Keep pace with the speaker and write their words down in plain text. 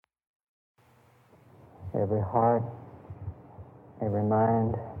every heart, every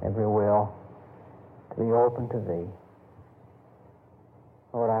mind, every will to be open to Thee.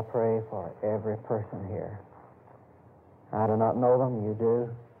 Lord, I pray for every person here. I do not know them, You do.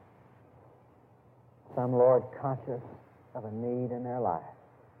 Some, Lord, conscious of a need in their life.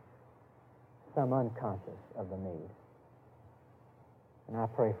 Some unconscious of the need. And I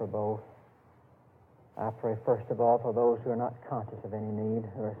pray for both. I pray first of all for those who are not conscious of any need,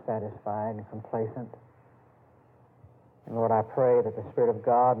 who are satisfied and complacent. And Lord, I pray that the Spirit of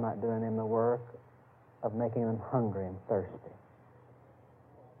God might do in them the work of making them hungry and thirsty.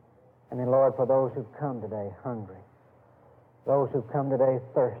 And then, Lord, for those who come today hungry, those who come today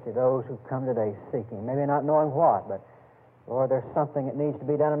thirsty, those who come today seeking, maybe not knowing what, but Lord, there's something that needs to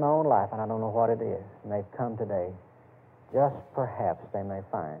be done in my own life, and I don't know what it is. And they've come today. Just perhaps they may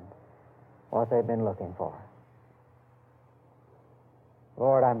find what they've been looking for.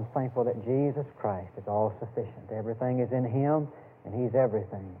 Lord, I'm thankful that Jesus Christ is all sufficient. Everything is in Him, and He's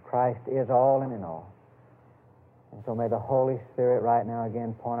everything. Christ is all and in all. And so may the Holy Spirit right now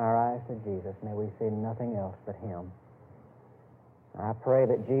again point our eyes to Jesus. May we see nothing else but Him. I pray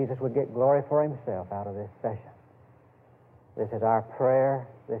that Jesus would get glory for Himself out of this session. This is our prayer.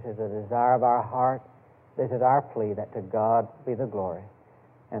 This is the desire of our heart. This is our plea that to God be the glory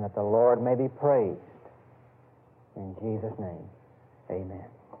and that the Lord may be praised. In Jesus' name, amen.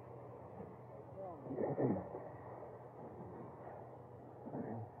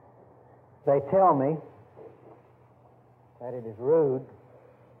 They tell me that it is rude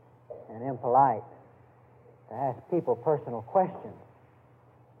and impolite to ask people personal questions,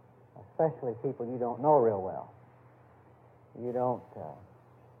 especially people you don't know real well. You don't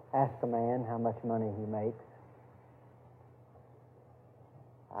ask a man how much money he makes.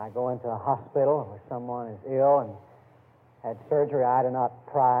 I go into a hospital where someone is ill and had surgery. I do not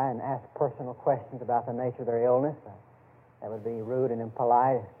pry and ask personal questions about the nature of their illness. That would be rude and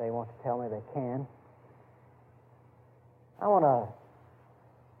impolite. If they want to tell me, they can. I want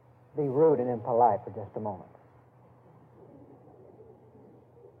to be rude and impolite for just a moment.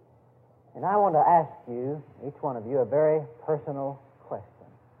 And I want to ask you, each one of you, a very personal question.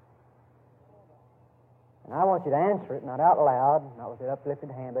 And I want you to answer it, not out loud, not with an uplifted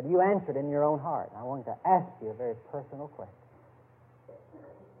hand, but you answer it in your own heart. I want to ask you a very personal question.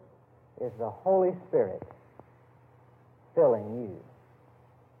 Is the Holy Spirit filling you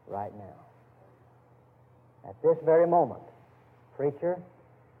right now? At this very moment, preacher,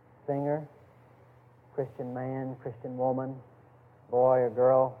 singer, Christian man, Christian woman, boy or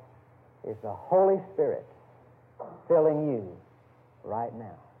girl, is the Holy Spirit filling you right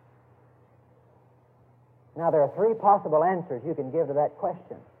now? Now, there are three possible answers you can give to that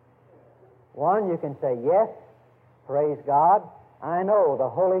question. One, you can say, yes, praise God, I know the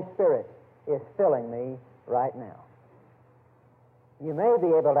Holy Spirit is filling me right now. You may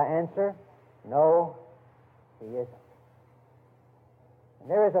be able to answer, no, He isn't. And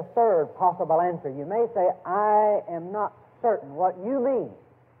there is a third possible answer. You may say, I am not certain what you mean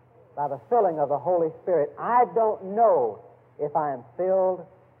by the filling of the Holy Spirit. I don't know if I am filled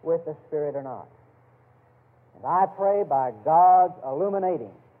with the Spirit or not. And I pray by God's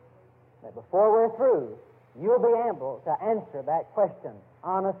illuminating that before we're through, you'll be able to answer that question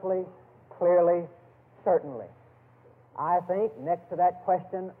honestly, clearly, certainly. I think next to that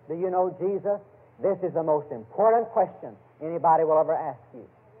question, do you know Jesus? This is the most important question anybody will ever ask you.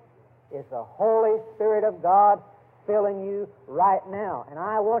 Is the Holy Spirit of God filling you right now? And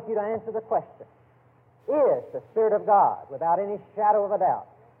I want you to answer the question. Is the Spirit of God, without any shadow of a doubt,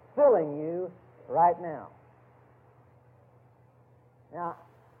 filling you right now? Now,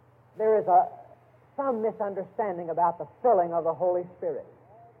 there is some misunderstanding about the filling of the Holy Spirit.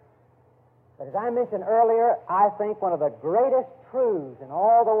 But as I mentioned earlier, I think one of the greatest truths in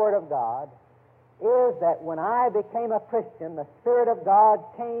all the Word of God is that when I became a Christian, the Spirit of God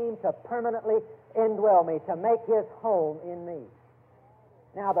came to permanently indwell me, to make His home in me.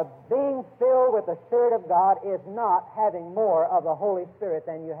 Now, the being filled with the Spirit of God is not having more of the Holy Spirit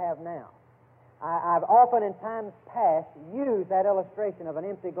than you have now. I've often in times past used that illustration of an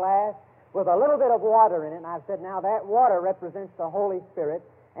empty glass with a little bit of water in it, and I've said, now that water represents the Holy Spirit,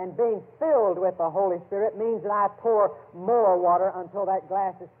 and being filled with the Holy Spirit means that I pour more water until that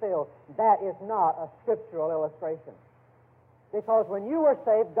glass is filled. That is not a scriptural illustration. Because when you were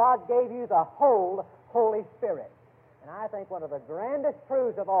saved, God gave you the whole Holy Spirit. And I think one of the grandest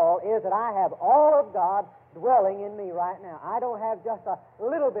truths of all is that I have all of God dwelling in me right now. I don't have just a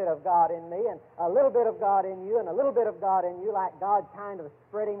little bit of God in me and a little bit of God in you and a little bit of God in you, like God kind of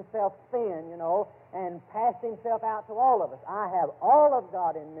spread himself thin, and passed himself out to all of us. I have all of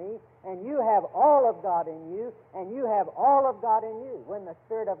God in me, and you have all of God in you, and you have all of God in you. When the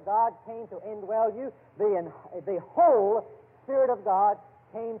Spirit of God came to indwell you, the whole Spirit of God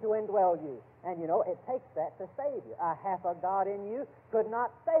came to indwell you. And it takes that to save you. A half of God in you could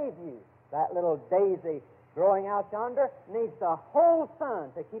not save you. That little daisy growing out yonder needs the whole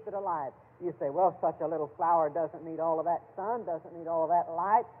sun to keep it alive. You say, well, such a little flower doesn't need all of that sun, doesn't need all of that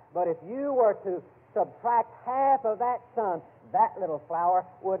light. But if you were to subtract half of that sun, that little flower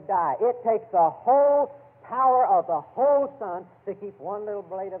would die. It takes the whole power of the whole sun to keep one little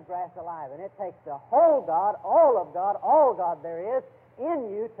blade of grass alive. And it takes the whole God, all of God, all God there is,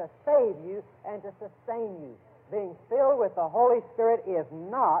 in you to save you and to sustain you. Being filled with the Holy Spirit is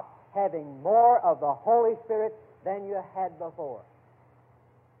not having more of the Holy Spirit than you had before.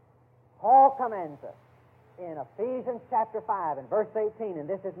 Paul commands us in Ephesians chapter 5 and verse 18, and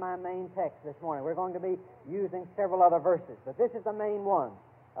this is my main text this morning. We're going to be using several other verses, but this is the main one.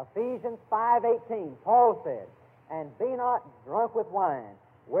 Ephesians 5:18, Paul said, "And be not drunk with wine,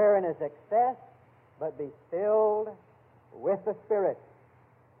 wherein is excess, but be filled with the Spirit."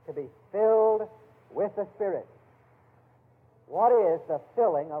 To be filled with the Spirit. What is the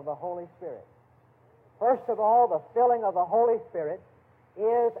filling of the Holy Spirit? First of all, the filling of the Holy Spirit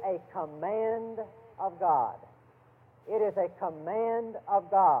is a command of God. It is a command of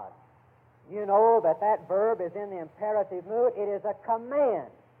God. You know that verb is in the imperative mood. It is a command.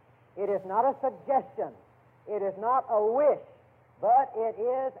 It is not a suggestion. It is not a wish. But it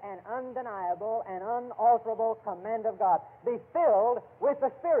is an undeniable and unalterable command of God. Be filled with the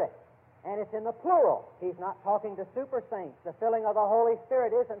Spirit. And it's in the plural. He's not talking to super saints. The filling of the Holy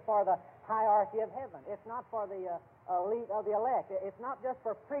Spirit isn't for the hierarchy of heaven. It's not for the elite of the elect. It's not just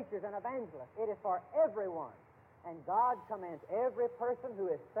for preachers and evangelists. It is for everyone. And God commands every person who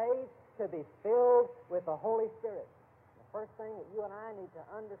is saved to be filled with the Holy Spirit. The first thing that you and I need to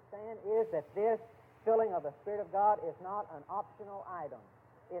understand is that this filling of the Spirit of God is not an optional item.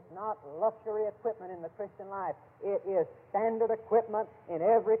 It's not luxury equipment in the Christian life. It is standard equipment in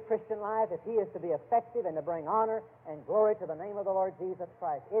every Christian life if he is to be effective and to bring honor and glory to the name of the Lord Jesus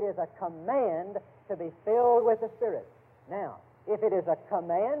Christ. It is a command to be filled with the Spirit. Now, if it is a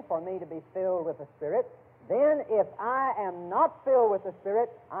command for me to be filled with the Spirit, then if I am not filled with the Spirit,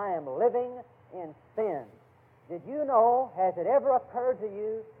 I am living in sin. Did you know, has it ever occurred to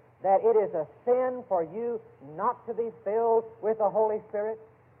you that it is a sin for you not to be filled with the Holy Spirit?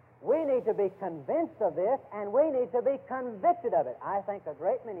 We need to be convinced of this, and we need to be convicted of it. I think a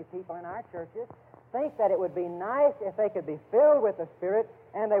great many people in our churches think that it would be nice if they could be filled with the Spirit,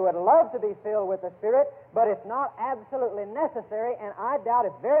 and they would love to be filled with the Spirit, but it's not absolutely necessary, and I doubt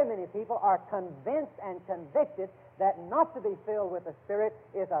if very many people are convinced and convicted that not to be filled with the Spirit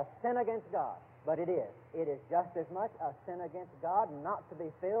is a sin against God. But it is. It is just as much a sin against God not to be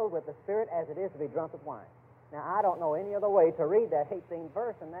filled with the Spirit as it is to be drunk with wine. Now, I don't know any other way to read that 18th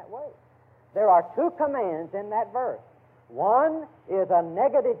verse in that way. There are two commands in that verse. One is a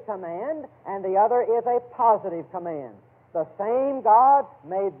negative command, and the other is a positive command. The same God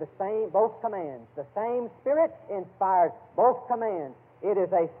made both commands. The same Spirit inspired both commands. It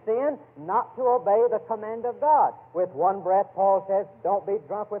is a sin not to obey the command of God. With one breath, Paul says, don't be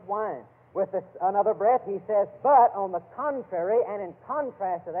drunk with wine. With another breath, he says, but on the contrary, and in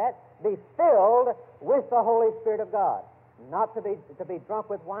contrast to that, be filled with the Holy Spirit of God. Not to be drunk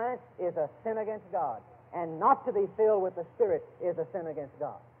with wine is a sin against God. And not to be filled with the Spirit is a sin against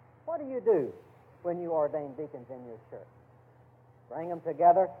God. What do you do when you ordain deacons in your church? Bring them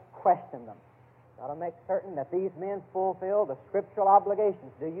together, question them. Got to make certain that these men fulfill the scriptural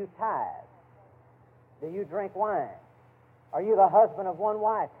obligations. Do you tithe? Do you drink wine? Are you the husband of one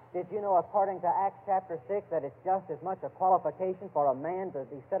wife? Did you know, according to Acts chapter 6, that it's just as much a qualification for a man to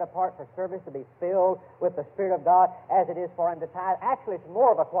be set apart for service, to be filled with the Spirit of God, as it is for him to tithe? Actually, it's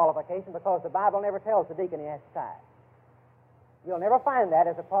more of a qualification because the Bible never tells the deacon he has to tithe. You'll never find that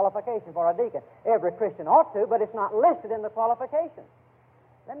as a qualification for a deacon. Every Christian ought to, but it's not listed in the qualifications.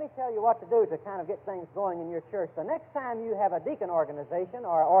 Let me tell you what to do to kind of get things going in your church. The next time you have a deacon organization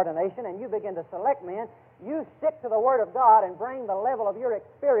or ordination and you begin to select men, you stick to the Word of God and bring the level of your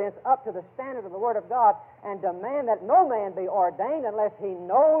experience up to the standard of the Word of God and demand that no man be ordained unless he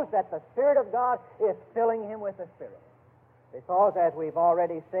knows that the Spirit of God is filling him with the Spirit. Because, as we've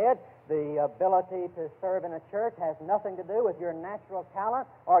already said, the ability to serve in a church has nothing to do with your natural talent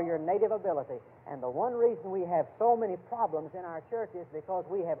or your native ability. And the one reason we have so many problems in our church is because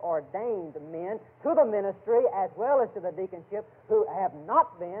we have ordained men to the ministry as well as to the deaconship who have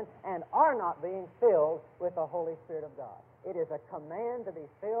not been and are not being filled with the Holy Spirit of God. It is a command to be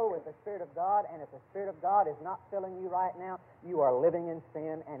filled with the Spirit of God, and if the Spirit of God is not filling you right now, you are living in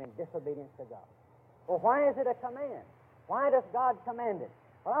sin and in disobedience to God. Well, why is it a command? Why does God command it?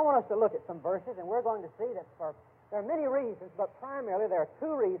 Well, I want us to look at some verses, and we're going to see that there are many reasons, but primarily there are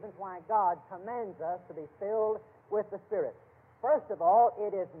two reasons why God commands us to be filled with the Spirit. First of all,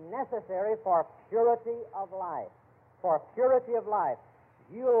 it is necessary for purity of life. For purity of life.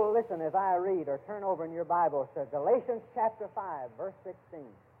 You'll listen as I read or turn over in your Bibles to Galatians chapter 5, verse 16.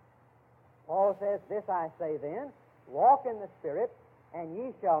 Paul says, "This I say then, walk in the Spirit, and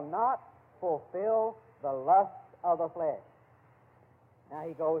ye shall not fulfill the lusts of the flesh." Now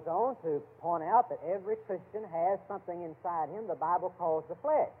he goes on to point out that every Christian has something inside him the Bible calls the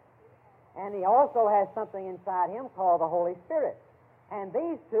flesh. And he also has something inside him called the Holy Spirit. And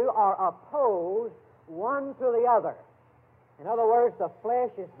these two are opposed one to the other. In other words, the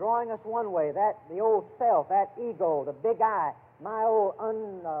flesh is drawing us one way, the old self, that ego, the big I, my old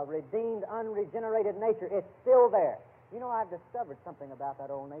unredeemed, unregenerated nature, it's still there. You know, I've discovered something about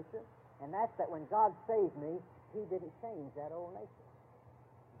that old nature, and that's that when God saved me, He didn't change that old nature.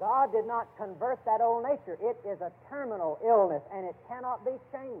 God did not convert that old nature. It is a terminal illness, and it cannot be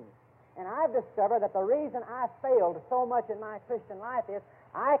changed. And I've discovered that the reason I failed so much in my Christian life is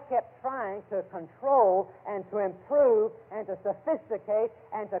I kept trying to control and to improve and to sophisticate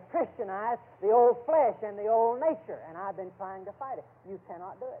and to Christianize the old flesh and the old nature, and I've been trying to fight it. You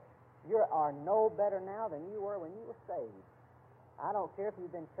cannot do it. You are no better now than you were when you were saved. I don't care if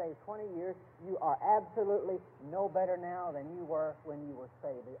you've been saved 20 years, you are absolutely no better now than you were when you were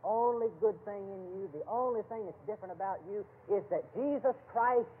saved. The only good thing in you, the only thing that's different about you is that Jesus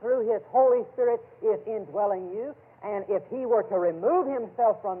Christ, through His Holy Spirit, is indwelling you. And if He were to remove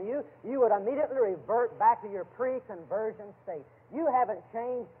Himself from you, you would immediately revert back to your pre-conversion state. You haven't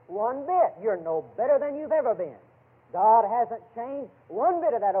changed one bit. You're no better than you've ever been. God hasn't changed one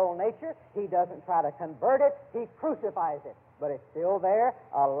bit of that old nature. He doesn't try to convert it. He crucifies it. But it's still there,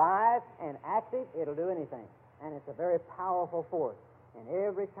 alive and active. It'll do anything. And it's a very powerful force. And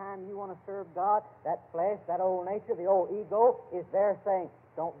every time you want to serve God, that flesh, that old nature, the old ego is there saying,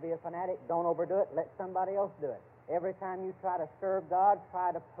 don't be a fanatic, don't overdo it, let somebody else do it. Every time you try to serve God,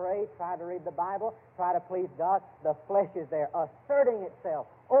 try to pray, try to read the Bible, try to please God, the flesh is there asserting itself,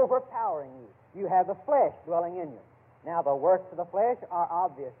 overpowering you. You have the flesh dwelling in you. Now, the works of the flesh are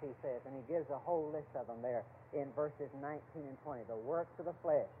obvious, he says, and he gives a whole list of them there in verses 19 and 20. The works of the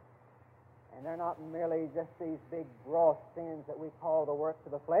flesh. And they're not merely just these big, gross sins that we call the works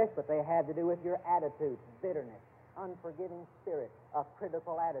of the flesh, but they have to do with your attitude, bitterness, unforgiving spirit, a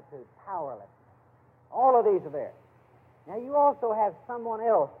critical attitude, powerless. All of these are there. Now, you also have someone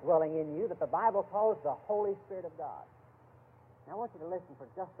else dwelling in you that the Bible calls the Holy Spirit of God. Now, I want you to listen for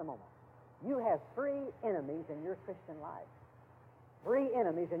just a moment. You have three enemies in your Christian life. Three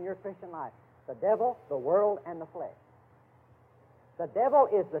enemies in your Christian life. The devil, the world, and the flesh. The devil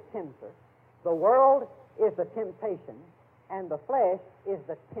is the tempter. The world is the temptation. And the flesh is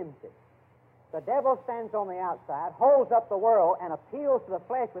the tempted. The devil stands on the outside, holds up the world, and appeals to the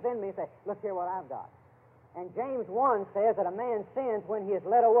flesh within me and says, look here what I've got. And James 1 says that a man sins when he is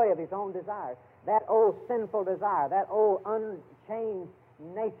led away of his own desires. That old sinful desire, that old unchanged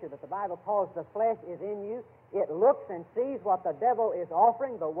nature that the Bible calls the flesh is in you. It looks and sees what the devil is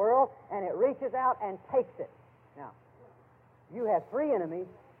offering, the world, and it reaches out and takes it. Now, you have three enemies.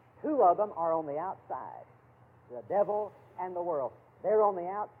 Two of them are on the outside. The devil and the world. They're on the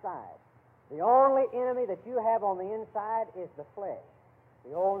outside. The only enemy that you have on the inside is the flesh,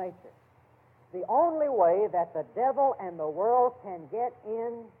 the old nature. The only way that the devil and the world can get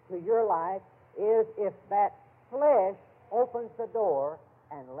into your life is if that flesh opens the door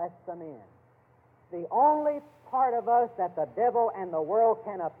and lets them in. The only part of us that the devil and the world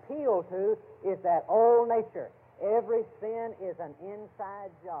can appeal to is that old nature. Every sin is an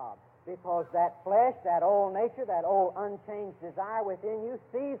inside job because that flesh, that old nature, that old unchanged desire within you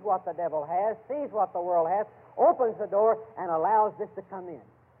sees what the devil has, sees what the world has, opens the door and allows this to come in.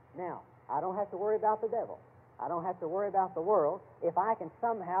 Now, I don't have to worry about the devil. I don't have to worry about the world. If I can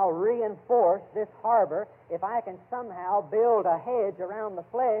somehow reinforce this harbor, if I can somehow build a hedge around the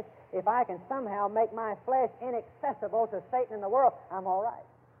flesh, if I can somehow make my flesh inaccessible to Satan and the world, I'm all right.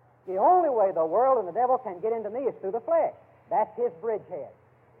 The only way the world and the devil can get into me is through the flesh. That's his bridgehead.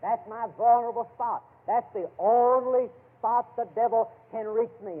 That's my vulnerable spot. That's the only spot the devil can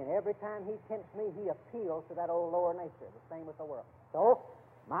reach me. And every time he tempts me, he appeals to that old lower nature. The same with the world. So,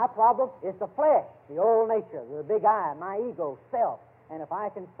 My problem is the flesh, the old nature, the big I, my ego, self. And if I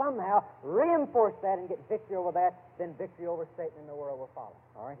can somehow reinforce that and get victory over that, then victory over Satan and the world will follow.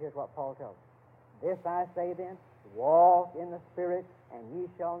 All right, here's what Paul tells us. This I say then, walk in the Spirit, and ye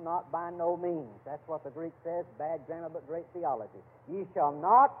shall not by no means. That's what the Greek says, bad grammar but great theology. Ye shall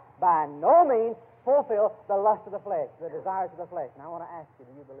not by no means fulfill the lust of the flesh, the desires of the flesh. And I want to ask you,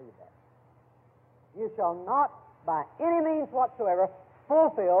 do you believe that? You shall not by any means whatsoever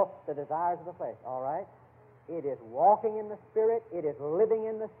fulfill the desires of the flesh. All right? It is walking in the Spirit. It is living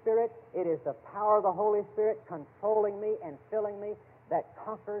in the Spirit. It is the power of the Holy Spirit controlling me and filling me that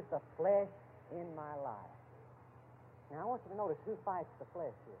conquers the flesh in my life. Now, I want you to notice who fights the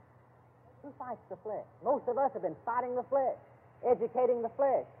flesh here. Who fights the flesh? Most of us have been fighting the flesh, educating the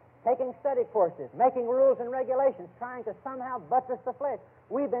flesh, taking study courses, making rules and regulations, trying to somehow buttress the flesh.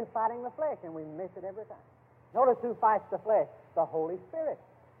 We've been fighting the flesh, and we miss it every time. Notice who fights the flesh. The Holy Spirit.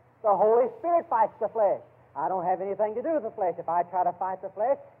 The Holy Spirit fights the flesh. I don't have anything to do with the flesh. If I try to fight the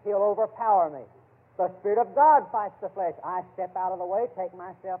flesh, He'll overpower me. The Spirit of God fights the flesh. I step out of the way, take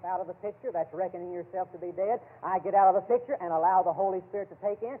myself out of the picture. That's reckoning yourself to be dead. I get out of the picture and allow the Holy Spirit to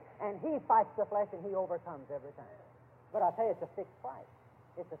take in, and He fights the flesh, and He overcomes every time. But I tell you, it's a fixed fight.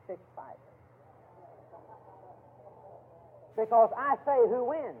 It's a fixed fight. Because I say who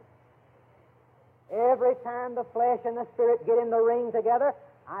wins. Every time the flesh and the Spirit get in the ring together,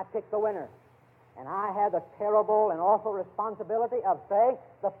 I pick the winner. And I have the terrible and awful responsibility of saying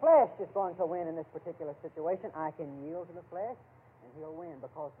the flesh is going to win in this particular situation. I can yield to the flesh, and he'll win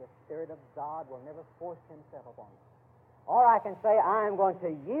because the Spirit of God will never force Himself upon me. Or I can say I am going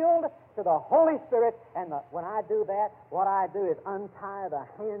to yield to the Holy Spirit, and when I do that, what I do is untie the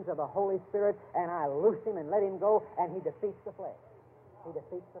hands of the Holy Spirit, and I loose Him and let Him go, and He defeats the flesh. He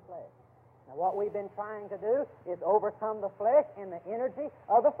defeats the flesh. Now, what we've been trying to do is overcome the flesh in the energy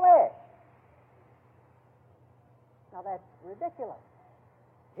of the flesh. Now, that's ridiculous.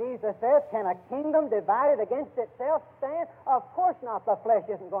 Jesus says, can a kingdom divided against itself stand? Of course not. The flesh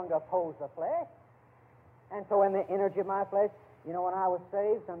isn't going to oppose the flesh. And so in the energy of my flesh, you know, when I was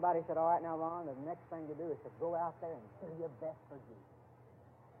saved, somebody said, all right, now, Ron, the next thing to do is to go out there and do your best for Jesus.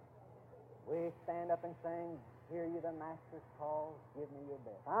 We stand up and sing, hear you the Master's call, give me your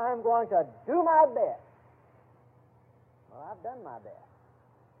best. I'm going to do my best. Well, I've done my best.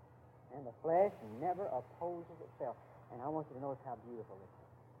 And the flesh never opposes itself. And I want you to notice how beautiful this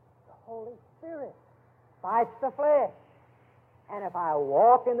is. The Holy Spirit fights the flesh. And if I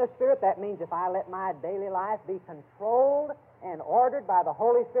walk in the Spirit, that means if I let my daily life be controlled and ordered by the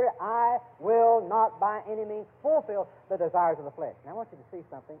Holy Spirit, I will not by any means fulfill the desires of the flesh. Now I want you to see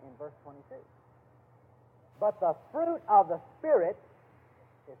something in verse 22. But the fruit of the Spirit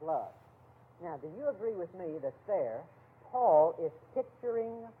is love. Now, do you agree with me that there, Paul is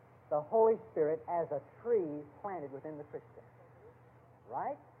picturing the Holy Spirit as a tree planted within the Christian?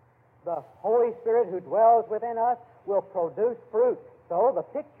 Right? The Holy Spirit who dwells within us will produce fruit. So the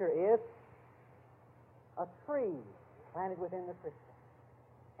picture is a tree planted within the Christian.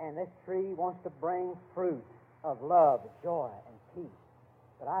 And this tree wants to bring fruit of love, joy, and peace.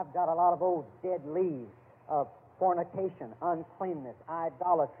 But I've got a lot of old dead leaves of fornication, uncleanness,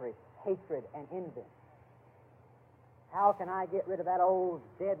 idolatry, hatred, and envy. How can I get rid of that old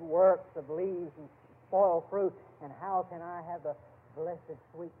dead works of leaves and spoiled fruit? And how can I have the blessed,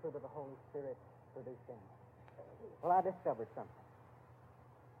 sweet fruit of the Holy Spirit produced in me? Well, I discovered something.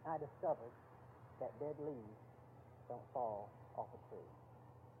 I discovered that dead leaves don't fall off a tree.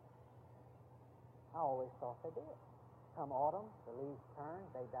 I always thought they did. Come autumn, the leaves turn,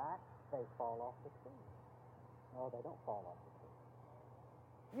 they die, they fall off the tree. No, they don't fall off the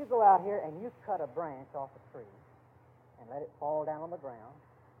tree. You go out here and you cut a branch off a tree, and let it fall down on the ground,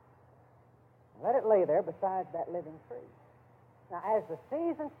 and let it lay there beside that living tree. Now, as the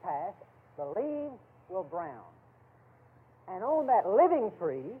seasons pass, the leaves will brown. And on that living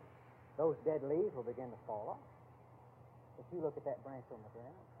tree, those dead leaves will begin to fall off. If you look at that branch on the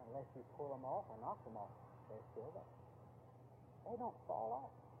ground, unless you pull them off or knock them off, they're still there. They don't fall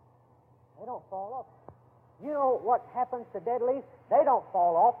off. They don't fall off. You know what happens to dead leaves? They don't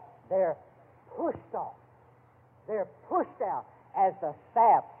fall off. They're pushed off. They're pushed out as the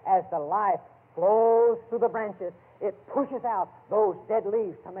sap, as the life flows through the branches. It pushes out those dead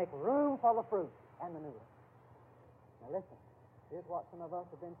leaves to make room for the fruit and the new one. Now listen, here's what some of us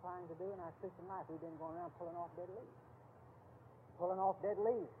have been trying to do in our Christian life. We've been going around pulling off dead leaves. Pulling off dead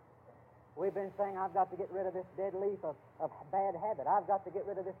leaves. We've been saying, I've got to get rid of this dead leaf of bad habit. I've got to get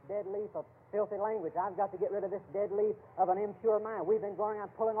rid of this dead leaf of filthy language. I've got to get rid of this dead leaf of an impure mind. We've been going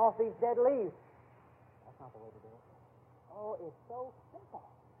around pulling off these dead leaves. That's not the way to do it. Oh, it's so simple.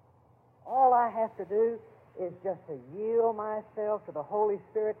 All I have to do is just to yield myself to the Holy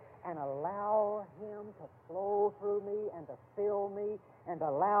Spirit and allow Him to flow through me and to fill me and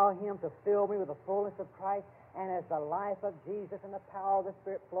allow Him to fill me with the fullness of Christ. And as the life of Jesus and the power of the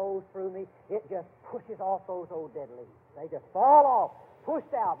Spirit flows through me, it just pushes off those old dead leaves. They just fall off,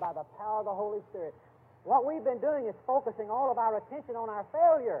 pushed out by the power of the Holy Spirit. What we've been doing is focusing all of our attention on our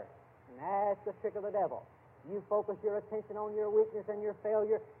failure. And that's the trick of the devil. You focus your attention on your weakness and your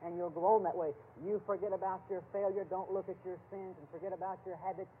failure, and you'll go on that way. You forget about your failure, don't look at your sins, and forget about your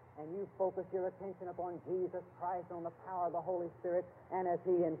habits, and you focus your attention upon Jesus Christ, on the power of the Holy Spirit. And as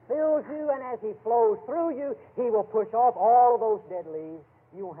He infills you and as He flows through you, He will push off all of those dead leaves.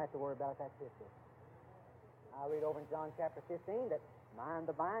 You won't have to worry about that this year. I read over in John chapter 15 that I am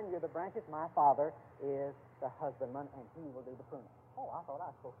the vine, you're the branches, my Father is the husbandman, and He will do the pruning. Oh, I thought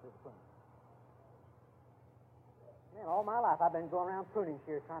I was supposed to do the pruning. Man, all my life I've been going around pruning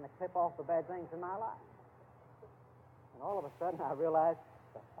shears trying to clip off the bad things in my life. And all of a sudden I realized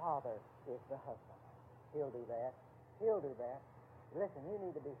the Father is the husband. He'll do that. He'll do that. Listen, you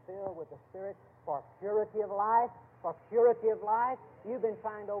need to be filled with the Spirit for purity of life. For purity of life. You've been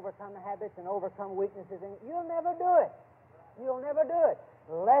trying to overcome habits and overcome weaknesses, and you'll never do it. You'll never do it.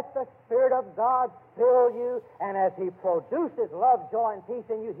 Let the Spirit of God fill you, and as He produces love, joy, and peace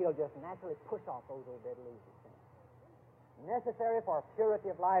in you, He'll just naturally push off those old dead leaves. Necessary for purity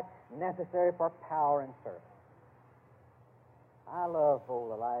of life, necessary for power and service. I love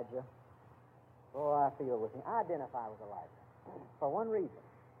old Elijah. Oh, I feel with him. I identify with Elijah for one reason.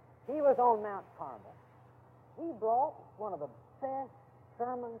 He was on Mount Carmel. He brought one of the best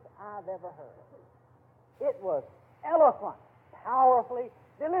sermons I've ever heard. It was eloquent, powerfully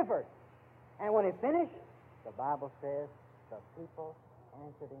delivered. And when he finished, the Bible says, the people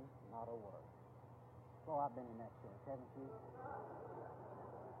answered him not a word. Oh, I've been in that church, haven't you?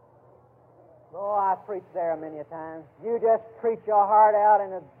 Oh, I preached there many a time. You just preach your heart out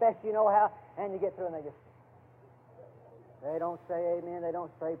and the best you know how, and you get through and they don't say amen, they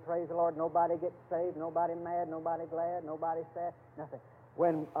don't say praise the Lord, nobody gets saved, nobody mad, nobody glad, nobody sad, nothing.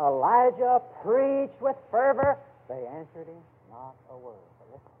 When Elijah preached with fervor, they answered him not a word. But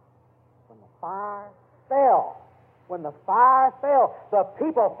listen, when the fire fell, the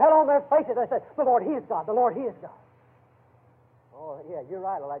people fell on their faces and said, the Lord, He is God. The Lord, He is God. Oh, yeah, you're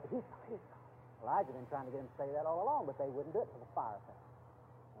right, Elijah. He's God. He's God. Elijah had been trying to get him to say that all along, but they wouldn't do it until the fire fell.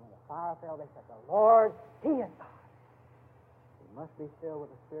 And when the fire fell, they said, the Lord, He is God. You must be filled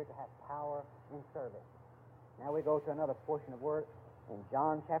with the Spirit to have power in service. Now we go to another portion of work in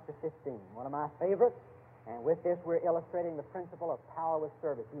John chapter 15, one of my favorites. And with this, we're illustrating the principle of power with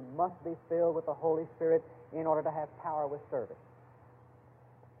service. You must be filled with the Holy Spirit in order to have power with service.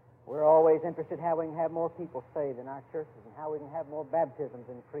 We're always interested in how we can have more people saved in our churches and how we can have more baptisms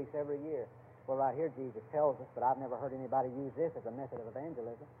increase every year. Well, right here, Jesus tells us, but I've never heard anybody use this as a method of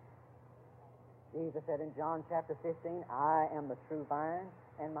evangelism. Jesus said in John chapter 15, I am the true vine,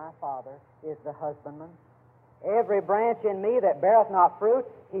 and my Father is the husbandman. Every branch in me that beareth not fruit,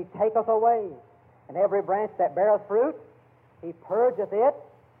 He taketh away. And every branch that beareth fruit, He purgeth it,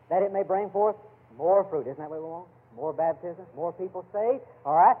 that it may bring forth more fruit. Isn't that what we want? More baptism, more people saved.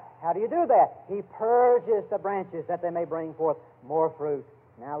 All right, how do you do that? He purges the branches that they may bring forth more fruit.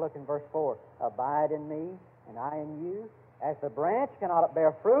 Now look in verse 4. Abide in me, and I in you. As the branch cannot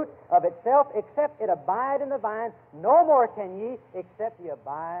bear fruit of itself except it abide in the vine, no more can ye except ye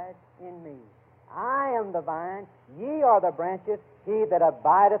abide in me. I am the vine, ye are the branches. He that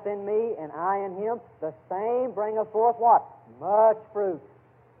abideth in me, and I in him, the same bringeth forth what? Much fruit.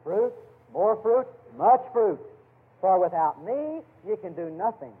 Fruit, more fruit, much fruit. For without me ye can do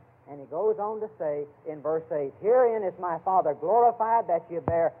nothing. And he goes on to say in verse 8, Herein is my Father glorified, that ye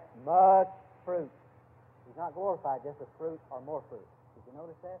bear much fruit. He's not glorified just with fruit or more fruit. Did you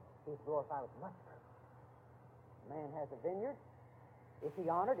notice that? He's glorified with much fruit. A man has a vineyard. Is he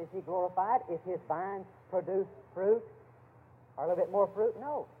honored? Is he glorified if his vines produce fruit? Or a little bit more fruit?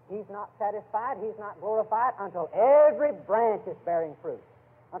 No. He's not satisfied. He's not glorified until every branch is bearing fruit.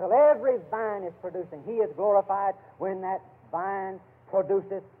 Until every vine is producing. He is glorified when that vine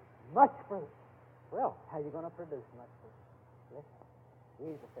produces much fruit. Well, how are you going to produce much fruit? Listen.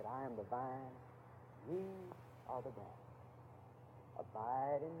 Jesus said, I am the vine. Ye are the branch.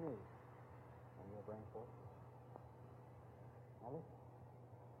 Abide in me, and you'll bring forth fruit. Now listen.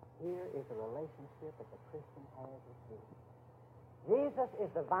 Here is the relationship that the Christian has with Jesus. Jesus is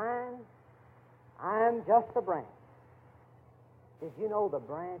the vine. I'm just the branch. Did you know the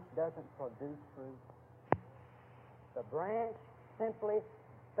branch doesn't produce fruit? The branch simply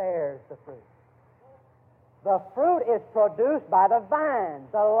bears the fruit. The fruit is produced by the vine,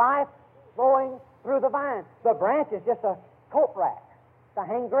 the life flowing through the vine. The branch is just a coat rack to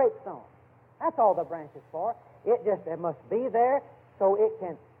hang grapes on. That's all the branch is for. It must be there so it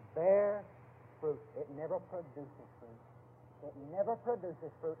can bear fruit. It never produces fruit. It never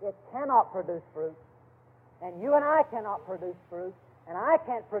produces fruit. It cannot produce fruit. And you and I cannot produce fruit. And I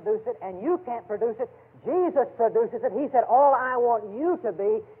can't produce it, and you can't produce it. Jesus produces it. He said, all I want you to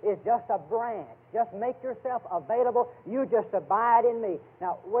be is just a branch. Just make yourself available. You just abide in me.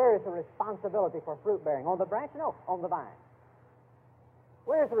 Now, where is the responsibility for fruit bearing? On the branch? No, on the vine.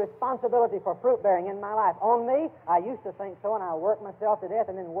 Where's the responsibility for fruit bearing in my life? On me? I used to think so, and I worked myself to death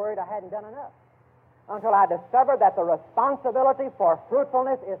and then worried I hadn't done enough. Until I discovered that the responsibility for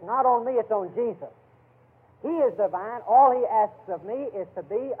fruitfulness is not on me, it's on Jesus. He is the vine. All He asks of me is to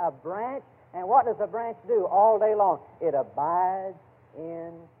be a branch. And what does a branch do all day long? It abides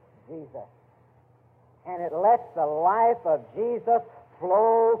in Jesus. And it lets the life of Jesus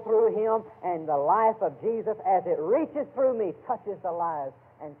flow through Him, and the life of Jesus, as it reaches through me, touches the lives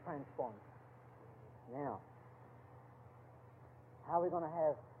and transforms them. Now, how are we going to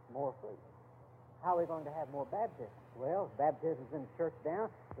have more fruit? How are we going to have more baptism? Well, baptism's in the church down.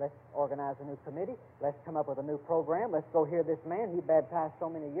 Let's organize a new committee. Let's come up with a new program. Let's go hear this man. He baptized so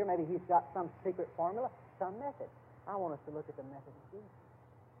many a year. Maybe he's got some secret formula, some method. I want us to look at the method of Jesus.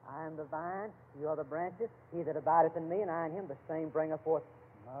 I am the vine, you are the branches. He that abideth in me and I in him, the same bringeth forth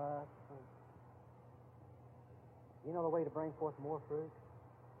much fruit. You know the way to bring forth more fruit?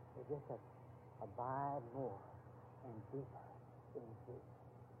 Is just to abide more and deeper in Jesus.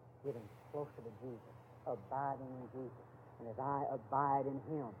 Getting closer to Jesus, abiding in Jesus. And as I abide in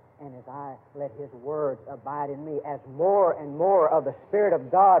Him, and as I let His words abide in me, as more and more of the Spirit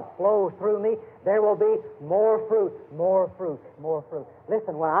of God flows through me, there will be more fruit, more fruit, more fruit.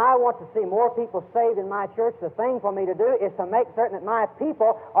 Listen, when I want to see more people saved in my church, the thing for me to do is to make certain that my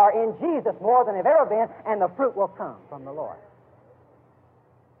people are in Jesus more than they've ever been, and the fruit will come from the Lord.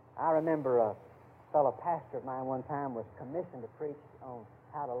 I remember a fellow pastor of mine one time was commissioned to preach on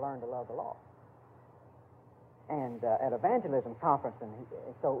how to learn to love the lost. And at evangelism conference,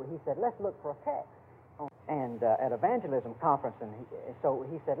 so he said, let's look for a text. And at evangelism conference, so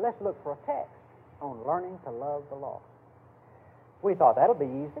he said, let's look for a text on learning to love the lost. We thought that'll be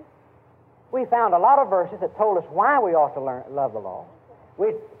easy. We found a lot of verses that told us why we ought to love the lost.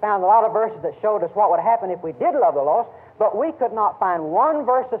 We found a lot of verses that showed us what would happen if we did love the lost, but we could not find one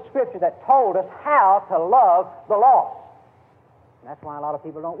verse of Scripture that told us how to love the lost. And that's why a lot of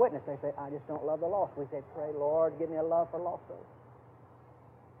people don't witness. They say, I just don't love the lost. We say, pray, Lord, give me a love for lost souls.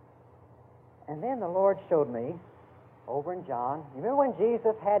 And then the Lord showed me, over in John, you remember when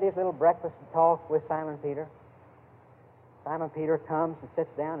Jesus had his little breakfast talk with Simon Peter? Simon Peter comes and sits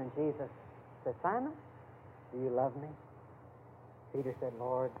down, and Jesus says, Simon, do you love me? Peter said,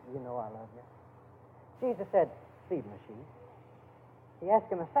 Lord, you know I love you. Jesus said, feed my sheep. He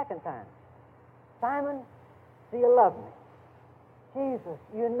asked him a second time, Simon, do you love me? Jesus,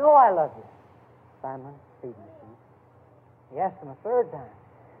 you know I love you. Simon, feed my sheep. He asked him a third time,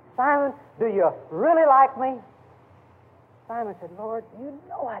 Simon, do you really like me? Simon said, Lord, you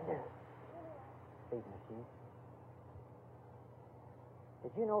know I do. Feed my sheep.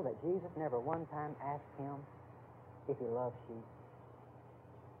 Did you know that Jesus never one time asked him if he loved sheep?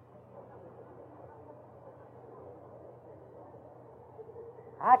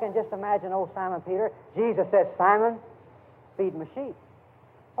 I can just imagine old Simon Peter. Jesus said, Simon, feed my sheep.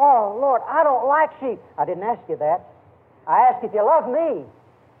 Oh, Lord, I don't like sheep. I didn't ask you that. I asked if you love me.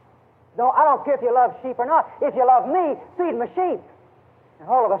 No, I don't care if you love sheep or not. If you love me, feed my sheep. And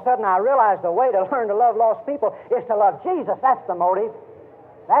all of a sudden I realized the way to learn to love lost people is to love Jesus. That's the motive.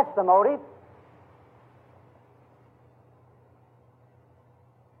 That's the motive.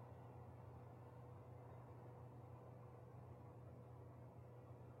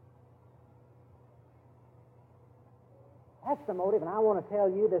 That's the motive, and I want to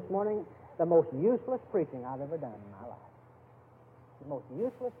tell you this morning the most useless preaching I've ever done in my life. The most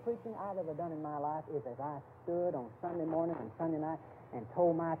useless preaching I've ever done in my life is as I stood on Sunday morning and Sunday night and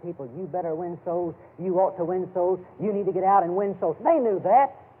told my people, you better win souls, you ought to win souls, you need to get out and win souls. They knew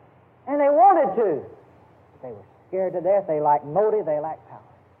that, and they wanted to. But they were scared to death. They lacked motive, they lacked power.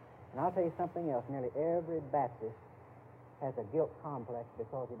 And I'll tell you something else. Nearly every Baptist has a guilt complex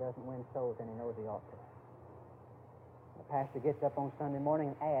because he doesn't win souls and he knows he ought to. The pastor gets up on Sunday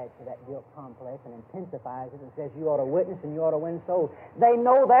morning and adds to that guilt complex and intensifies it and says, you ought to witness and you ought to win souls. They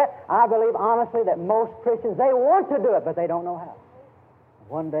know that. I believe honestly that most Christians, they want to do it, but they don't know how.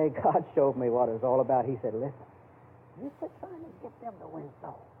 One day God showed me what it was all about. He said, listen, you quit trying to get them to win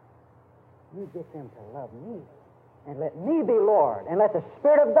souls. You get them to love me and let me be Lord, and let the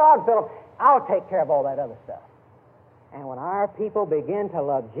Spirit of God fill them. I'll take care of all that other stuff. And when our people begin to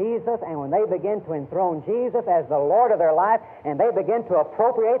love Jesus, and when they begin to enthrone Jesus as the Lord of their life, and they begin to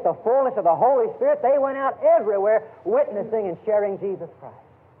appropriate the fullness of the Holy Spirit, they went out everywhere witnessing and sharing Jesus Christ.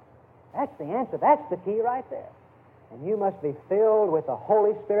 That's the answer. That's the key right there. And you must be filled with the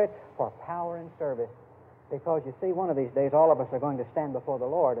Holy Spirit for power and service. Because you see, one of these days, all of us are going to stand before the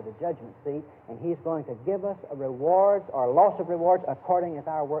Lord at the judgment seat, and He's going to give us rewards or loss of rewards according as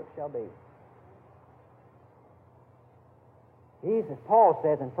our work shall be. Jesus, Paul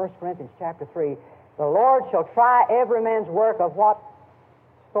says in 1 Corinthians chapter 3, the Lord shall try every man's work of what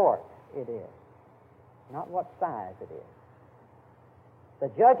sort it is, not what size it is. The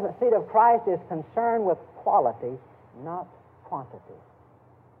judgment seat of Christ is concerned with quality, not quantity.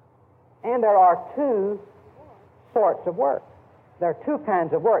 And there are two sorts of work. There are two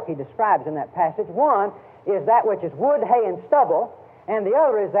kinds of work he describes in that passage. One is that which is wood, hay, and stubble, and the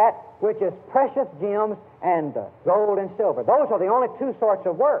other is that which is precious gems and gold and silver. Those are the only two sorts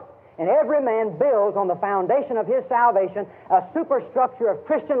of work. And every man builds on the foundation of his salvation a superstructure of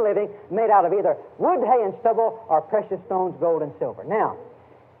Christian living made out of either wood, hay, and stubble or precious stones, gold, and silver. Now,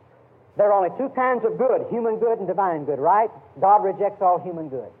 there are only two kinds of good, human good and divine good, right? God rejects all human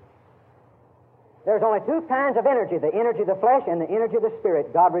good. There's only two kinds of energy, the energy of the flesh and the energy of the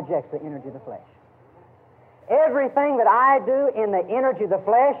spirit. God rejects the energy of the flesh. Everything that I do in the energy of the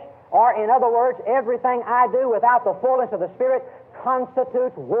flesh, or in other words, everything I do without the fullness of the Spirit,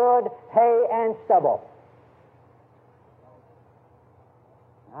 constitutes wood, hay, and stubble.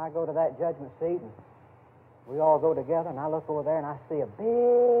 I go to that judgment seat, and we all go together, and I look over there, and I see a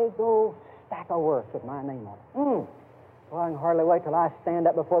big old stack of works with my name on it. Well, I can hardly wait till I stand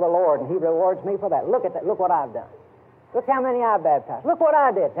up before the Lord, and He rewards me for that. Look at that. Look what I've done. Look how many I've baptized. Look what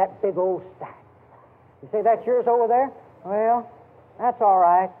I did. That big old stack. You see that's yours over there? Well, that's all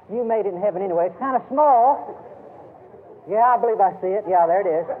right. You made it in heaven anyway. It's kind of small. Yeah, I believe I see it. Yeah, there it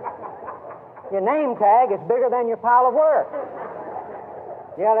is. Your name tag is bigger than your pile of work.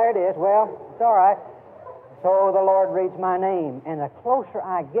 Yeah, there it is. Well, it's all right. So the Lord reads my name, and the closer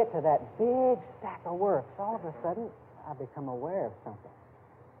I get to that big stack of works, all of a sudden, I become aware of something.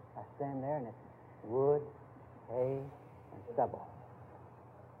 I stand there, and it's wood, hay, and stubble.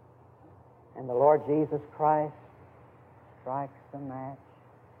 And the Lord Jesus Christ strikes the match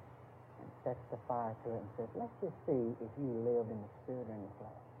and sets the fire to it and says, let's just see if you lived in the Spirit or in the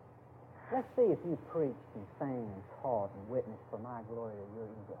flesh. Let's see if you preached and sang and taught and witnessed for my glory or your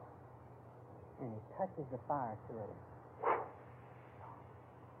ego. And He touches the fire to it.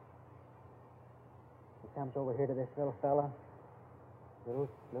 He comes over here to this little fella,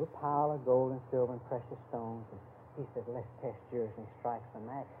 little pile of gold and silver and precious stones, and he says, let's test yours, and he strikes the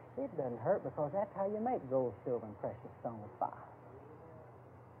match. It doesn't hurt because that's how you make gold, silver, and precious stone with fire.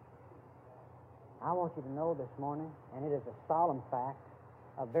 I want you to know this morning, and it is a solemn fact,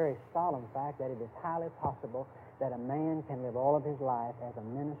 a very solemn fact, that it is highly possible that a man can live all of his life as a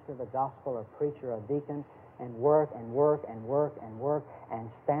minister of the gospel or preacher or deacon and work and work and work and work and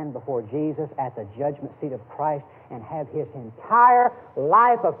stand before Jesus at the judgment seat of Christ and have his entire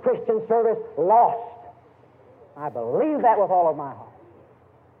life of Christian service lost. I believe that with all of my heart.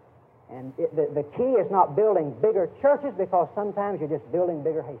 And the key is not building bigger churches, because sometimes you're just building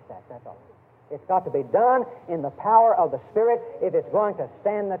bigger haystacks, that's all. It's got to be done in the power of the Spirit if it's going to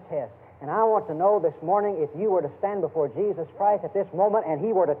stand the test. And I want to know this morning, if you were to stand before Jesus Christ at this moment and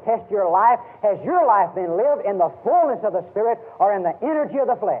He were to test your life, has your life been lived in the fullness of the Spirit or in the energy of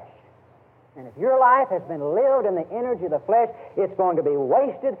the flesh? And if your life has been lived in the energy of the flesh, it's going to be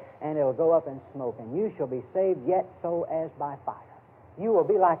wasted and it'll go up in smoke. And you shall be saved yet so as by fire. You will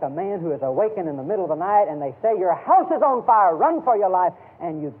be like a man who is awakened in the middle of the night and they say, your house is on fire, run for your life.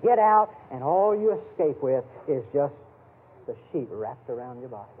 And you get out and all you escape with is just the sheet wrapped around your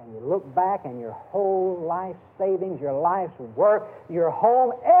body. And you look back and your whole life's savings, your life's work, your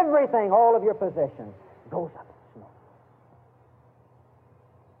home, everything, all of your possessions goes up in smoke.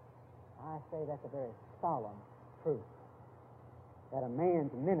 I say that's a very solemn truth, that a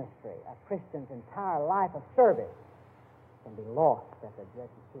man's ministry, a Christian's entire life of service, can be lost at the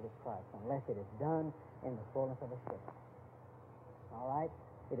judgment seat of Christ unless it is done in the fullness of the Spirit. All right?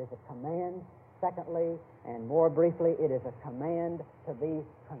 It is a command. Secondly, and more briefly, it is a command to be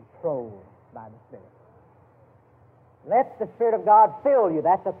controlled by the Spirit. Let the Spirit of God fill you.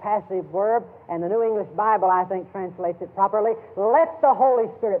 That's a passive verb, and the New English Bible, I think, translates it properly. Let the Holy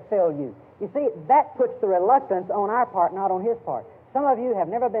Spirit fill you. You see, that puts the reluctance on our part, not on His part. Some of you have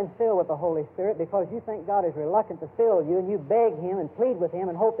never been filled with the Holy Spirit because you think God is reluctant to fill you, and you beg Him and plead with Him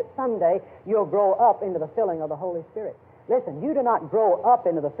and hope that someday you'll grow up into the filling of the Holy Spirit. Listen, you do not grow up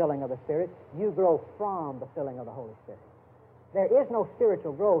into the filling of the Spirit. You grow from the filling of the Holy Spirit. There is no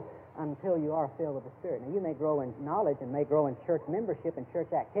spiritual growth until you are filled with the Spirit. Now, you may grow in knowledge and may grow in church membership and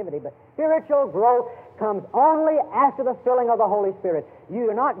church activity, but spiritual growth comes only after the filling of the Holy Spirit. You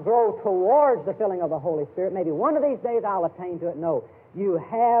do not grow towards the filling of the Holy Spirit. Maybe one of these days I'll attain to it. No. You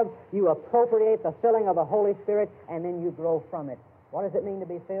appropriate the filling of the Holy Spirit, and then you grow from it. What does it mean to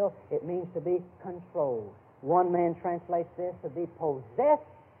be filled? It means to be controlled. One man translates this to be possessed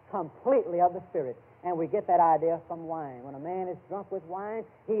completely of the Spirit. And we get that idea from wine. When a man is drunk with wine,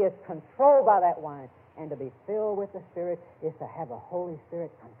 he is controlled by that wine. And to be filled with the Spirit is to have the Holy Spirit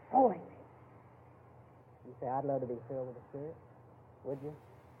controlling me. You say, I'd love to be filled with the Spirit. Would you?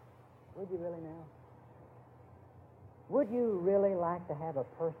 Would you really now? Would you really like to have a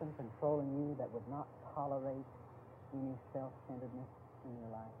person controlling you that would not tolerate any self-centeredness in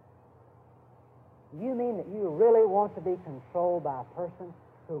your life? Do you mean that you really want to be controlled by a person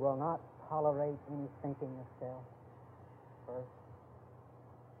who will not tolerate any thinking of self first?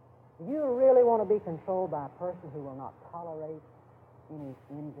 Do you really want to be controlled by a person who will not tolerate any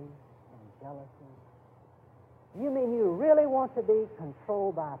envy and jealousy? Do you mean you really want to be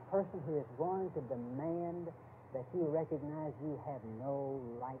controlled by a person who is going to demand that you recognize you have no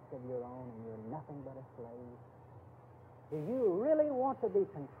rights of your own and you're nothing but a slave? Do you really want to be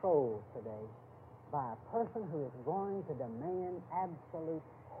controlled today by a person who is going to demand absolute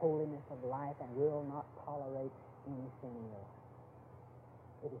holiness of life and will not tolerate any sin in your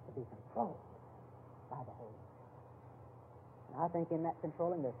life? It is to be controlled by the Holy Spirit. And I think in that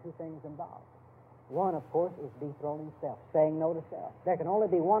controlling there are two things involved. One, of course, is dethroning self, saying no to self. There can only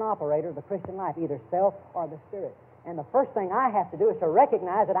be one operator of the Christian life, either self or the Spirit. And the first thing I have to do is to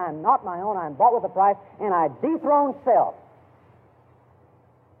recognize that I'm not my own, I'm bought with a price, and I dethrone self.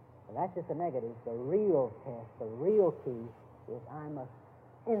 But that's just the negative. The real test, the real key is I must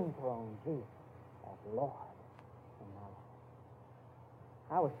enthrone Jesus as Lord in my life.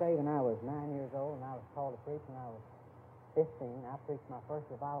 I was saved when I was 9 years old, and I was called to preach when I was 15. I preached my first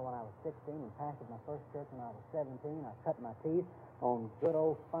revival when I was 16 and pastored my first church when I was 17. I cut my teeth on good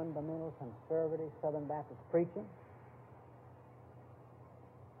old fundamental, conservative Southern Baptist preaching.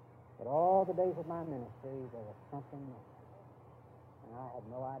 But all the days of my ministry, there was something missing. And I had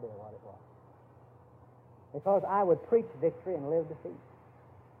no idea what it was. Because I would preach victory and live defeat.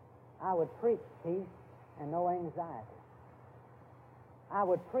 I would preach peace and no anxiety. I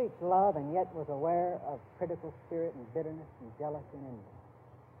would preach love and yet was aware of critical spirit and bitterness and jealousy and envy.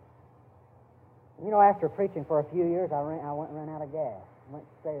 You know, after preaching for a few years, I ran out of gas, went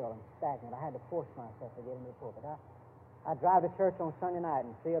stale and stagnant. I had to force myself to get into the pulpit. I'd drive to church on Sunday night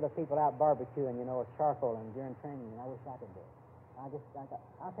and see other people out barbecuing, or charcoaling during training, and I wish I could do it. I'll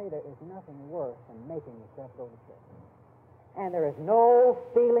tell you, there is nothing worse than making yourself go to church. And there is no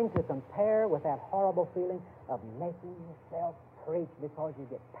feeling to compare with that horrible feeling of making yourself preach because you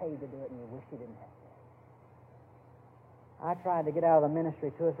get paid to do it and you wish you didn't have to. I tried to get out of the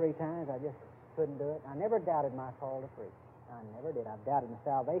ministry 2 or 3 times. I just couldn't do it. I never doubted my call to preach. I never did. I've doubted my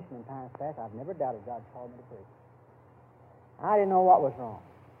salvation in times past. I've never doubted God's called me to preach. I didn't know what was wrong.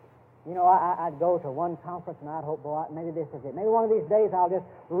 You know, I'd go to one conference and I'd hope, boy, maybe this is it. Maybe one of these days I'll just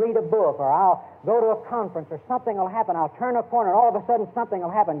read a book or I'll go to a conference or something will happen. I'll turn a corner and all of a sudden something will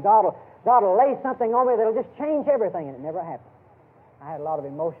happen. God will lay something on me that'll just change everything, and it never happened. I had a lot of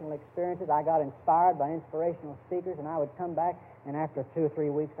emotional experiences. I got inspired by inspirational speakers, and I would come back, and after 2 or 3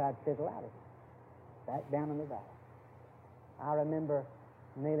 weeks I'd fizzle out again, back down in the valley. I remember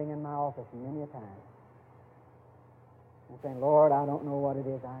kneeling in my office many a time and saying, Lord, I don't know what it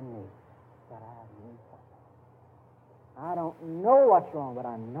is I need, but I need something. I don't know what's wrong, but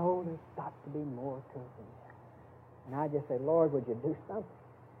I know there's got to be more to it than that. And I just say, Lord, would you do something?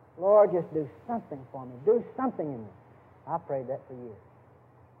 Lord, just do something for me. Do something in me. I prayed that for years.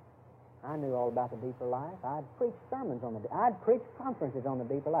 I knew all about the deeper life. I'd preach sermons on I'd preach conferences on the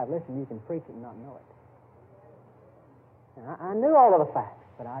deeper life. Listen, you can preach it and not know it. And I knew all of the facts,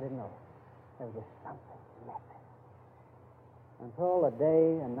 but I didn't know it. There was just something missing. Until a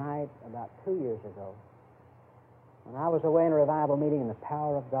day, a night, about 2 years ago, when I was away in a revival meeting and the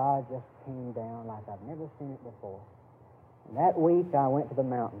power of God just came down like I've never seen it before. And that week I went to the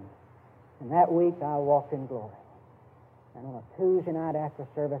mountains. And that week I walked in glory. And on a Tuesday night after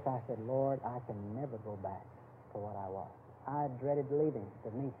service, I said, Lord, I can never go back to what I was. I dreaded leaving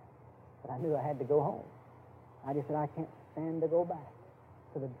the meeting, but I knew I had to go home. I just said, I can't stand to go back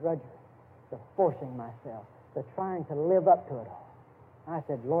to the drudgery, to forcing myself, to trying to live up to it all. I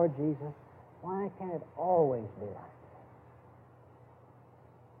said, Lord Jesus, why can't it always be like this?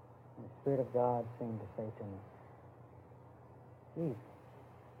 And the Spirit of God seemed to say to me, Jesus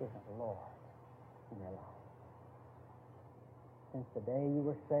isn't Lord in your life. Since the day you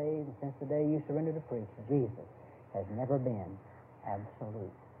were saved, and since the day you surrendered to preach, Jesus has never been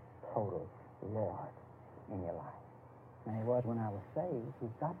absolute, total Lord in your life. And he was when I was saved.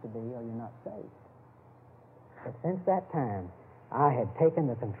 He's got to be, or you're not saved. But since that time, I had taken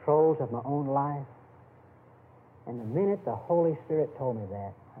the controls of my own life, and the minute the Holy Spirit told me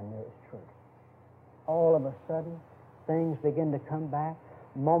that, I knew it was true. All of a sudden, things began to come back.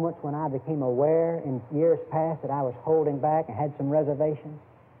 Moments when I became aware in years past that I was holding back and had some reservations.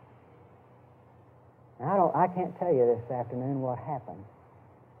 And I can't tell you this afternoon what happened.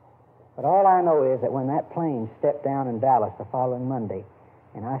 But all I know is that when that plane stepped down in Dallas the following Monday,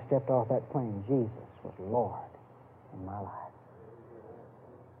 and I stepped off that plane, Jesus was Lord in my life.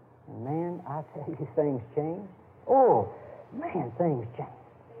 And man, I tell you, things changed. Oh, man, things changed.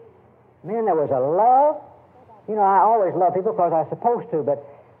 Man, there was a love. You know, I always love people because I was supposed to, but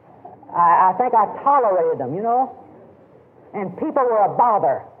I think I tolerated them, you know. And people were a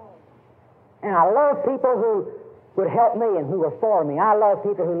bother. And I love people who would help me and who were for me. I love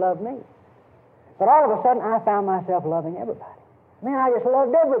people who loved me. But all of a sudden, I found myself loving everybody. Man, I just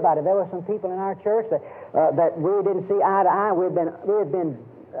loved everybody. There were some people in our church that we didn't see eye to eye. We had been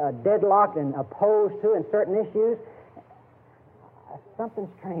deadlocked and opposed to in certain issues. Something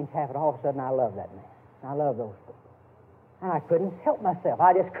strange happened. All of a sudden, I loved that man. I love those people. And I couldn't help myself.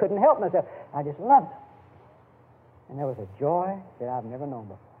 I just couldn't help myself. I just loved them. And there was a joy that I've never known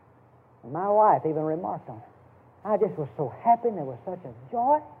before. And my wife even remarked on it. I just was so happy, and there was such a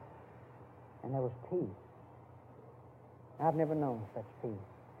joy, and there was peace. I've never known such peace.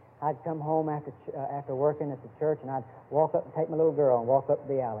 I'd come home after working at the church, and I'd walk up and take my little girl and walk up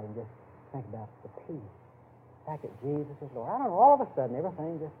the alley and just think about the peace. The fact that Jesus is Lord. I don't know, all of a sudden,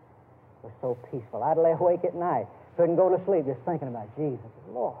 everything just was so peaceful. I'd lay awake at night, couldn't go to sleep just thinking about Jesus is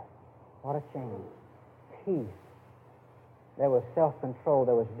Lord. What a change. Peace. There was self-control.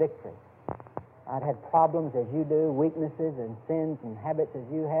 There was victory. I'd had problems as you do, weaknesses and sins and habits as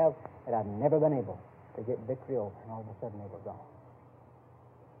you have, that I'd never been able to get victory over, and all of a sudden they were gone.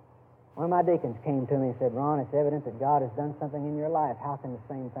 One of my deacons came to me and said, Ron, it's evident that God has done something in your life. How can the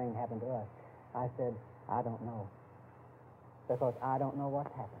same thing happen to us? I said, I don't know. Because I don't know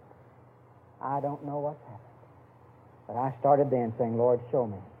what's happened. I don't know what's happened. But I started then saying, Lord, show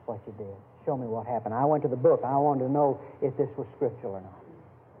me what you did. Show me what happened. I went to the book. I wanted to know if this was scriptural or not.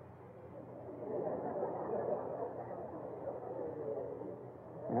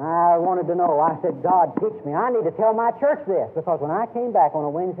 And I wanted to know. I said, God, teach me. I need to tell my church this. Because when I came back on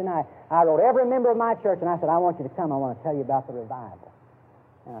a Wednesday night, I wrote every member of my church, and I said, I want you to come. I want to tell you about the revival.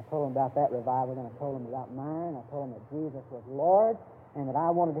 And I told them about that revival, and I told them about mine. I told them that Jesus was Lord, and that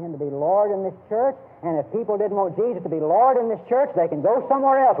I wanted him to be Lord in this church. And if people didn't want Jesus to be Lord in this church, they can go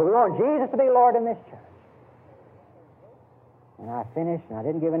somewhere else. But we want Jesus to be Lord in this church. And I finished, and I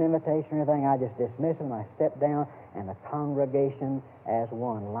didn't give an invitation or anything. I just dismissed them. I stepped down, and the congregation as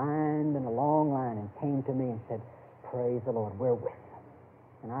one lined in a long line and came to me and said, praise the Lord, we're with you.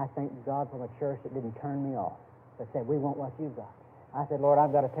 And I thank God for a church that didn't turn me off, but said, we want what you've got. I said, Lord,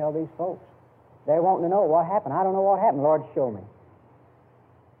 I've got to tell these folks. They're wanting to know what happened. I don't know what happened. Lord, show me.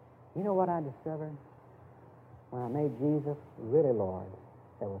 You know what I discovered? When I made Jesus really Lord,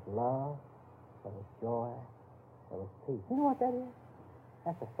 there was love, there was joy, there was peace. You know what that is?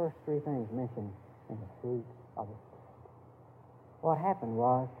 That's the first three things mentioned in the fruit of the Spirit. What happened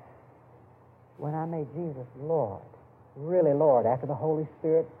was, when I made Jesus Lord, really Lord, after the Holy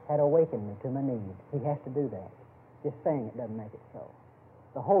Spirit had awakened me to my need, he has to do that. Just saying it doesn't make it so.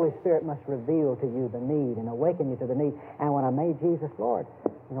 The Holy Spirit must reveal to you the need and awaken you to the need. And when I made Jesus Lord,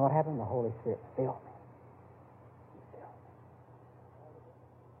 you know what happened? The Holy Spirit filled me.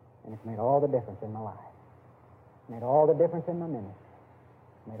 And it's made all the difference in my life. Made all the difference in my ministry.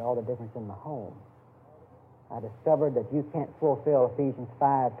 Made all the difference in my home. I discovered that you can't fulfill Ephesians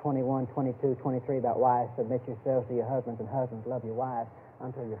 5, 21, 22, 23 about wives, submit yourselves to your husbands, and husbands, love your wives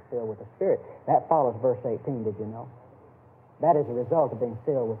until you're filled with the Spirit. That follows verse 18, did you know? That is a result of being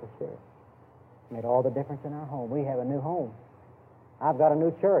filled with the Spirit. Made all the difference in our home. We have a new home. I've got a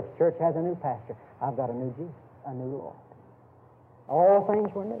new church. Church has a new pastor. I've got a new Jesus, a new Lord. All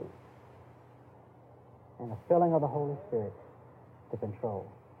things were new. And the filling of the Holy Spirit to control.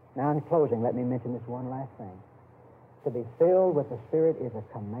 Now, in closing, let me mention this one last thing. To be filled with the Spirit is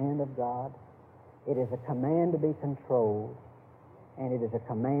a command of God. It is a command to be controlled. And it is a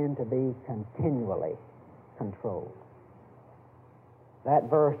command to be continually controlled. That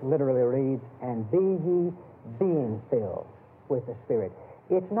verse literally reads, and be ye being filled with the Spirit.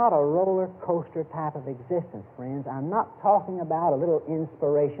 It's not a roller coaster type of existence, friends. I'm not talking about a little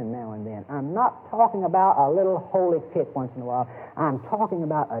inspiration now and then. I'm not talking about a little holy kick once in a while. I'm talking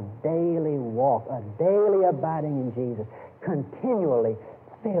about a daily walk, a daily abiding in Jesus, continually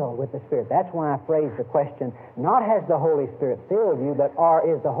filled with the Spirit. That's why I phrased the question, not has the Holy Spirit filled you, but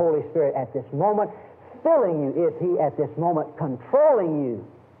is the Holy Spirit at this moment filling you? Is He at this moment controlling you?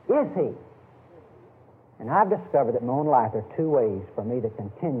 Is He? And I've discovered that in my own life there are two ways for me to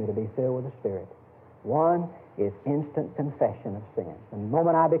continue to be filled with the Spirit. One is instant confession of sin. The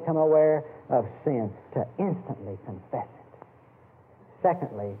moment I become aware of sin, to instantly confess it.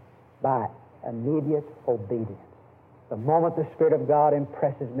 Secondly, by immediate obedience. The moment the Spirit of God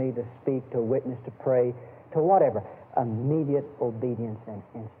impresses me to speak, to witness, to pray, to whatever, immediate obedience and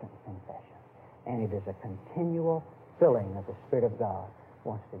instant confession. And it is a continual filling that the Spirit of God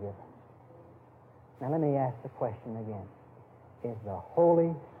wants to give us. Now let me ask the question again. Is the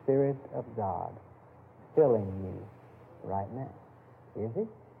Holy Spirit of God filling you right now? Is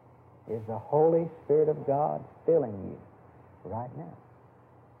He? Is the Holy Spirit of God filling you right now?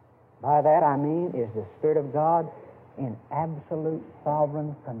 By that I mean, is the Spirit of God in absolute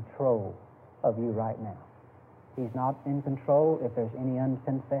sovereign control of you right now? He's not in control if there's any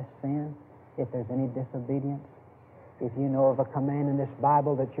unconfessed sin, if there's any disobedience. If you know of a command in this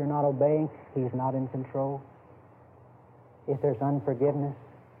Bible that you're not obeying, He's not in control. If there's unforgiveness,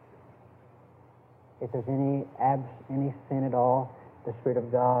 if there's any sin at all, the Spirit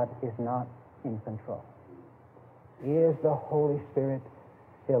of God is not in control. Is the Holy Spirit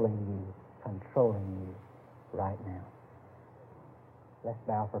filling you, controlling you right now? Let's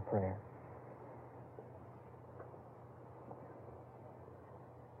bow for prayer.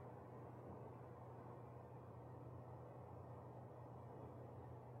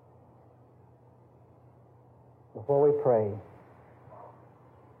 Before we pray,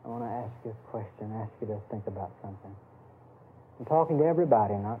 I want to ask you a question, ask you to think about something. I'm talking to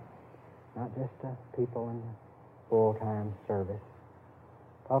everybody, not just to people in the full-time service.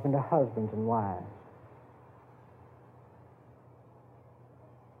 I'm talking to husbands and wives.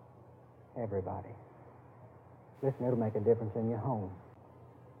 Everybody. Listen, it'll make a difference in your home.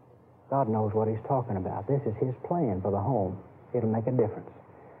 God knows what He's talking about. This is His plan for the home. It'll make a difference.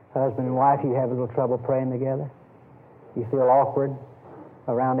 Husband and wife, you have a little trouble praying together? You feel awkward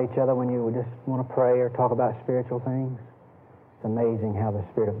around each other when you just want to pray or talk about spiritual things? It's amazing how the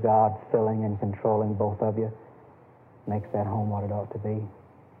Spirit of God filling and controlling both of you makes that home what it ought to be.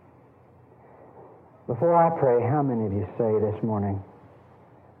 Before I pray, how many of you say this morning,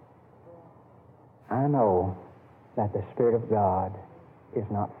 I know that the Spirit of God is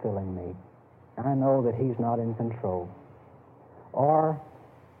not filling me. I know that He's not in control. Or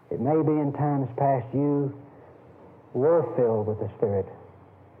it may be in times past you were filled with the Spirit,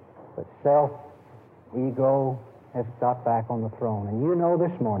 but self, ego has got back on the throne. And you know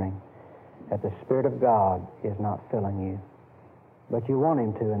this morning that the Spirit of God is not filling you. But you want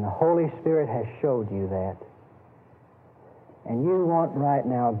Him to, and the Holy Spirit has showed you that. And you want right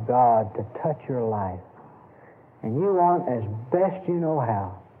now God to touch your life. And you want, as best you know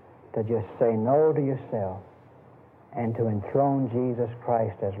how, to just say no to yourself and to enthrone Jesus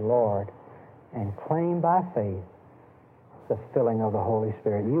Christ as Lord and claim by faith the filling of the Holy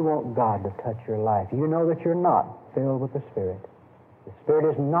Spirit. You want God to touch your life. You know that you're not filled with the Spirit. The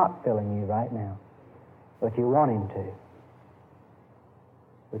Spirit is not filling you right now, but you want Him to.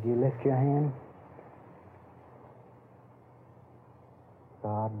 Would you lift your hand?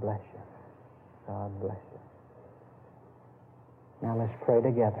 God bless you. God bless you. Now let's pray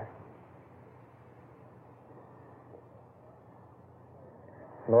together.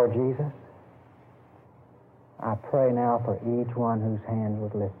 Lord Jesus, I pray now for each one whose hand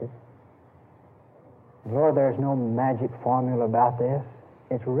was lifted. Lord, there's no magic formula about this.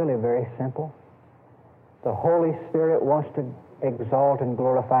 It's really very simple. The Holy Spirit wants to exalt and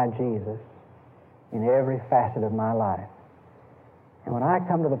glorify Jesus in every facet of my life. And when I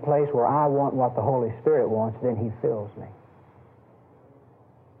come to the place where I want what the Holy Spirit wants, then He fills me.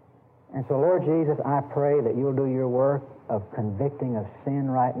 And so, Lord Jesus, I pray that You'll do Your work of convicting of sin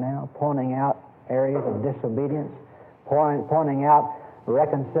right now, pointing out areas of disobedience, pointing out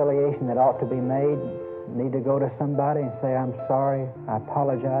reconciliation that ought to be made. Need to go to somebody and say, I'm sorry, I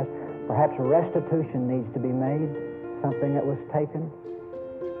apologize. Perhaps restitution needs to be made, something that was taken.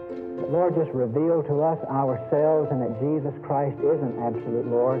 But Lord, just reveal to us ourselves and that Jesus Christ is an absolute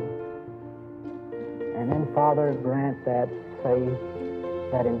Lord. And then, Father, grant that faith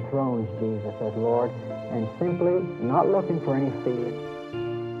that enthrones Jesus as Lord, and simply not looking for any fear,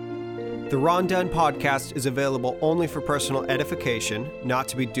 The Ron Dunn podcast is available only for personal edification, not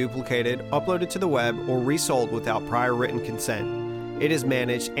to be duplicated, uploaded to the web, or resold without prior written consent. It is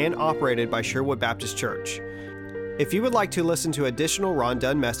managed and operated by Sherwood Baptist Church. If you would like to listen to additional Ron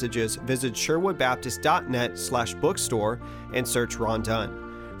Dunn messages, visit sherwoodbaptist.net/bookstore and search Ron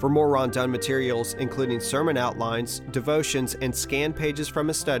Dunn. For more Ron Dunn materials, including sermon outlines, devotions, and scanned pages from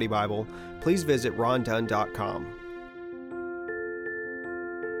his study Bible, please visit rondunn.com.